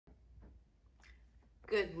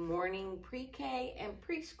Good morning, pre-K and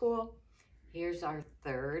preschool. Here's our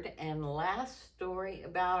third and last story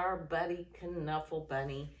about our buddy Knuffle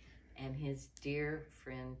Bunny and his dear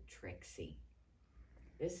friend Trixie.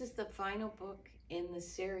 This is the final book in the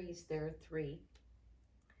series. There are 3.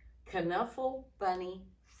 Knuffle Bunny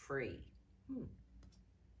Free.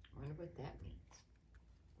 I wonder what that means.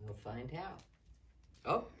 We'll find out.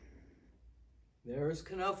 Oh, there's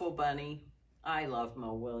Knuffle Bunny. I love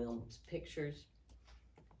Mo Willems' pictures.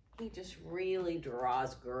 He just really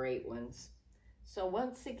draws great ones. So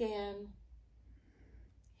once again,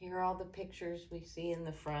 here are all the pictures we see in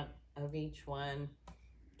the front of each one.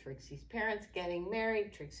 Trixie's parents getting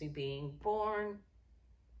married, Trixie being born,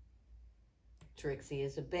 Trixie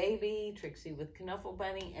is a baby, Trixie with Knuffle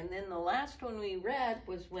Bunny, and then the last one we read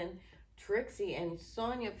was when Trixie and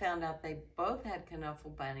Sonia found out they both had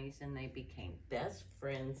Knuffle Bunnies and they became best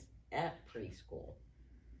friends at preschool.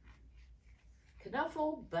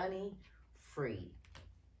 Knuffle Bunny Free.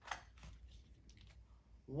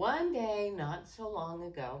 One day, not so long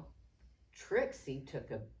ago, Trixie took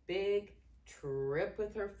a big trip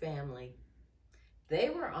with her family. They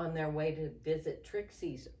were on their way to visit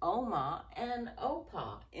Trixie's Oma and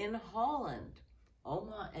Opa in Holland.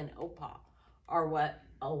 Oma and Opa are what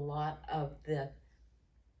a lot of the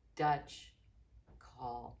Dutch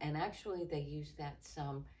call, and actually they use that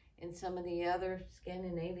some in some of the other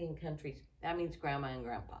Scandinavian countries. That means grandma and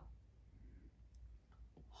grandpa.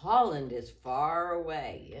 Holland is far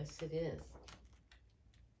away. Yes, it is.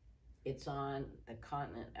 It's on the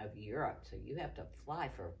continent of Europe, so you have to fly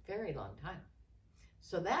for a very long time.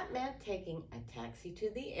 So that meant taking a taxi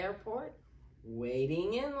to the airport,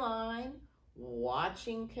 waiting in line,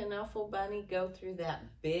 watching Knuffle Bunny go through that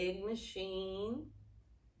big machine,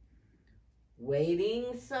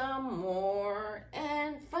 waiting some more,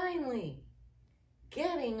 and finally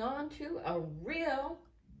getting onto a real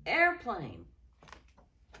airplane.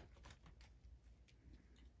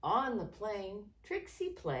 On the plane, Trixie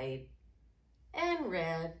played and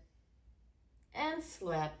read and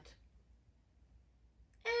slept.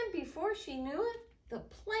 And before she knew it, the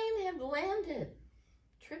plane had landed.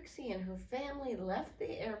 Trixie and her family left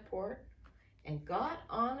the airport and got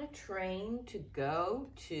on a train to go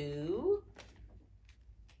to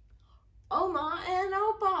Oma and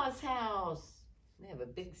Opa's house. They have a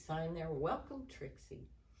big sign there, "Welcome, Trixie."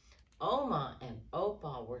 Oma and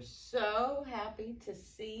Opa were so happy to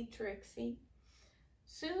see Trixie.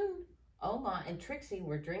 Soon, Oma and Trixie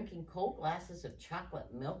were drinking cold glasses of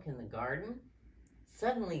chocolate milk in the garden.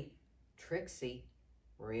 Suddenly, Trixie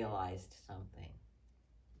realized something.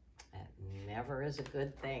 That never is a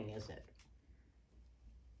good thing, is it?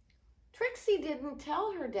 Trixie didn't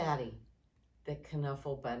tell her daddy that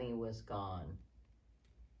Knuffle Bunny was gone.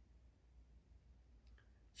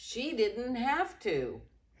 She didn't have to.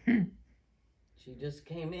 She just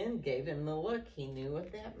came in, gave him the look. He knew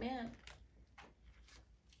what that meant.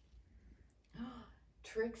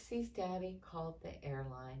 Trixie's daddy called the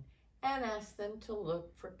airline and asked them to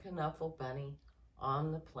look for Knuffle Bunny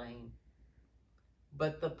on the plane.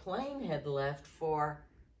 But the plane had left for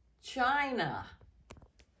China.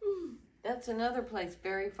 That's another place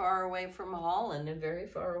very far away from Holland and very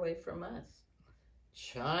far away from us.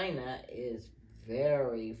 China is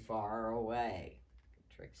very far away.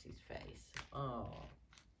 Trixie's face. Oh.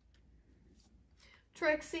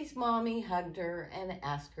 Trixie's mommy hugged her and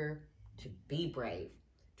asked her to be brave.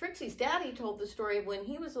 Trixie's daddy told the story of when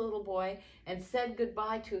he was a little boy and said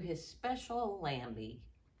goodbye to his special Lambie.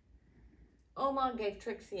 Oma gave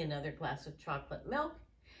Trixie another glass of chocolate milk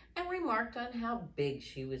and remarked on how big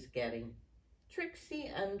she was getting. Trixie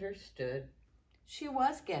understood. She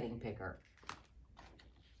was getting bigger,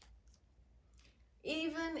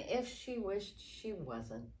 even if she wished she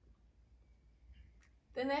wasn't.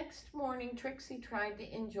 The next morning, Trixie tried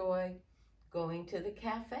to enjoy going to the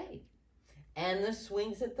cafe and the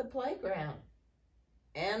swings at the playground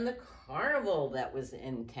and the carnival that was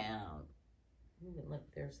in town.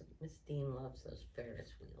 Look, there's Miss Dean loves those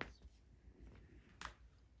Ferris wheels.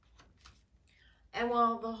 And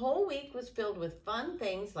while the whole week was filled with fun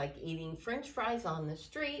things like eating French fries on the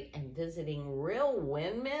street and visiting real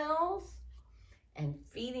windmills and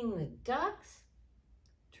feeding the ducks,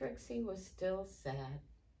 Trixie was still sad.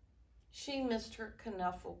 She missed her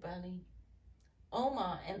Knuffle Bunny.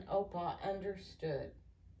 Oma and Opa understood.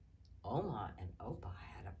 Oma and Opa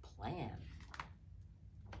had a plan.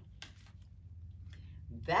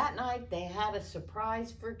 That night, they had a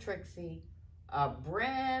surprise for Trixie, a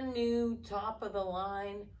brand new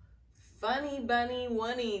top-of-the-line Funny Bunny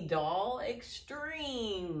Wunny Doll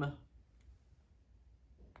Extreme.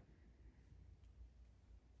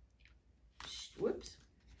 Whoops.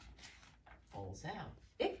 spells out.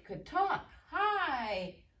 It could talk.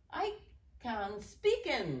 Hi, I can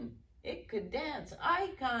speaking. It could dance.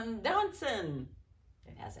 I can dancing.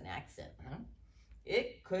 It has an accent, huh?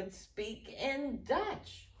 It could speak in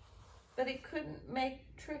Dutch, but it couldn't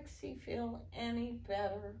make Trixie feel any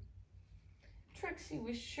better. Trixie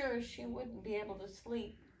was sure she wouldn't be able to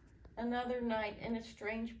sleep another night in a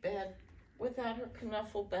strange bed without her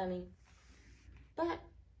Knuffle Bunny. But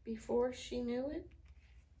before she knew it,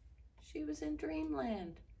 she was in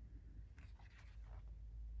dreamland.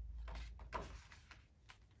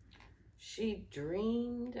 She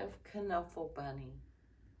dreamed of Knuffle Bunny.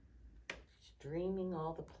 She's dreaming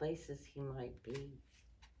all the places he might be.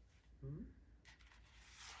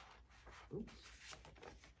 Oops.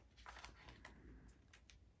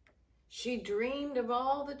 She dreamed of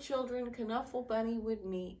all the children Knuffle Bunny would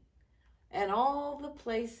meet and all the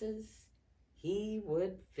places he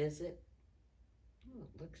would visit.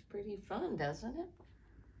 It looks pretty fun, doesn't it?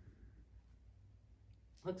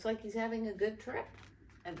 Looks like he's having a good trip,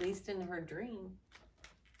 at least in her dream.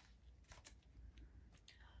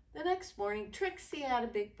 The next morning, Trixie had a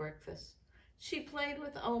big breakfast. She played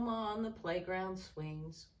with Oma on the playground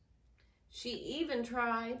swings. She even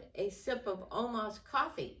tried a sip of Oma's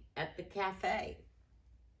coffee at the cafe.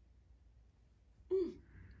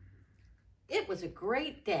 It was a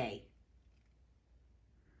great day.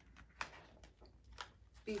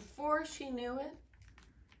 Before she knew it,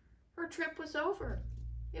 her trip was over.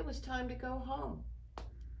 It was time to go home.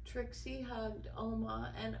 Trixie hugged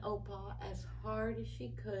Oma and Opa as hard as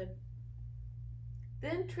she could.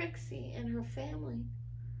 Then Trixie and her family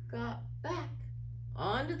got back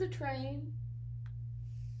onto the train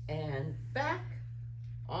and back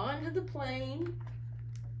onto the plane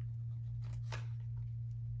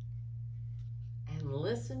and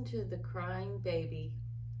listened to the crying baby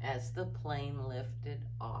as the plane lifted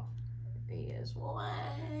off. There he is.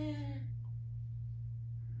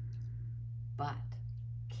 But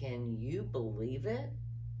can you believe it?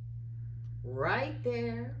 Right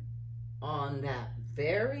there on that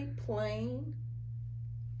very plane,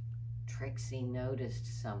 Trixie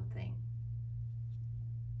noticed something.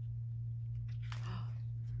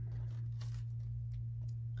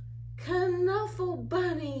 Knuffle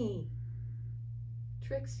Bunny!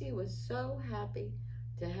 Trixie was so happy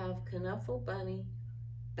to have Knuffle Bunny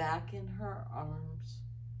back in her arms.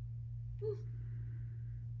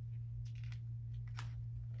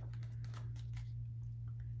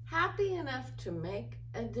 Happy enough to make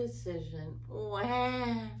a decision.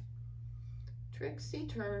 Wah! Trixie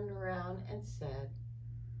turned around and said,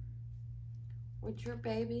 "Would your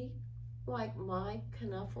baby like my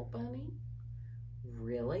Knuffle Bunny?"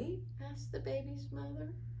 "Really?" asked the baby's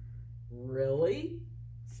mother. "Really?"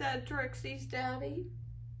 said Trixie's daddy.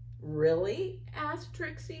 "Really?" asked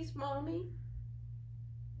Trixie's mommy.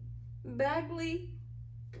 "Baggly,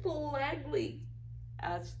 plaggly?"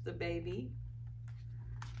 asked the baby.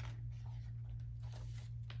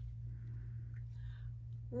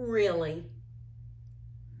 "Really?"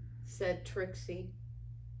 said Trixie.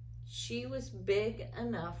 She was big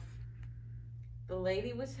enough. The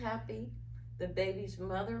lady was happy. The baby's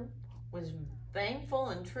mother was thankful,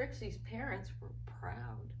 and Trixie's parents were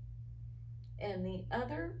proud. And the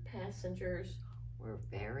other passengers were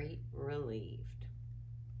very relieved.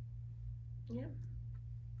 Yep.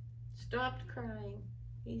 Stopped crying.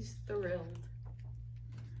 He's thrilled.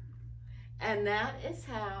 And that is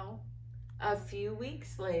how, a few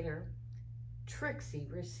weeks later, Trixie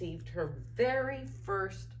received her very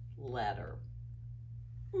first letter.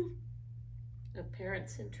 The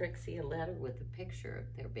parents sent Trixie a letter with a picture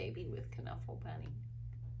of their baby with Knuffle Bunny.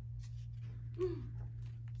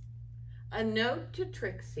 A note to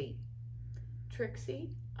Trixie.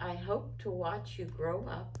 "Trixie, I hope to watch you grow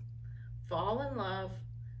up, fall in love,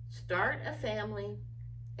 start a family,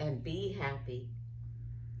 and be happy.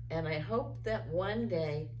 And I hope that one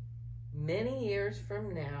day, many years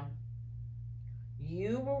from now,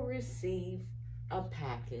 you will receive a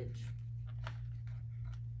package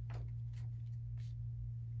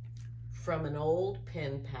from an old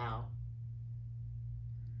pen pal.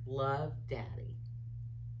 Love, Daddy."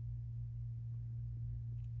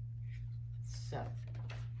 So,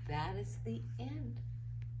 that is the end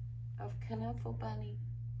of Knuffle Bunny.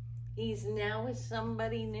 He's now with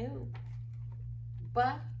somebody new.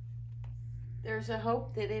 But there's a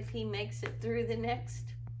hope that if he makes it through the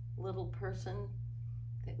next little person,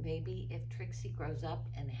 that maybe if Trixie grows up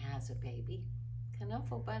and has a baby,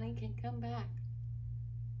 Knuffle Bunny can come back.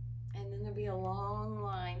 And then there'll be a long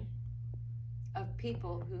line of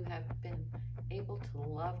people who have been able to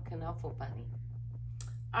love Knuffle Bunny.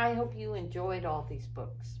 I hope you enjoyed all these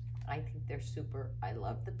books. I think they're super. I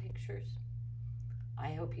love the pictures.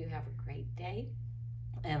 I hope you have a great day.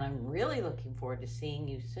 And I'm really looking forward to seeing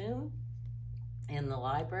you soon in the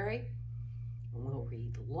library. We'll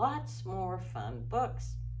read lots more fun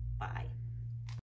books. Bye.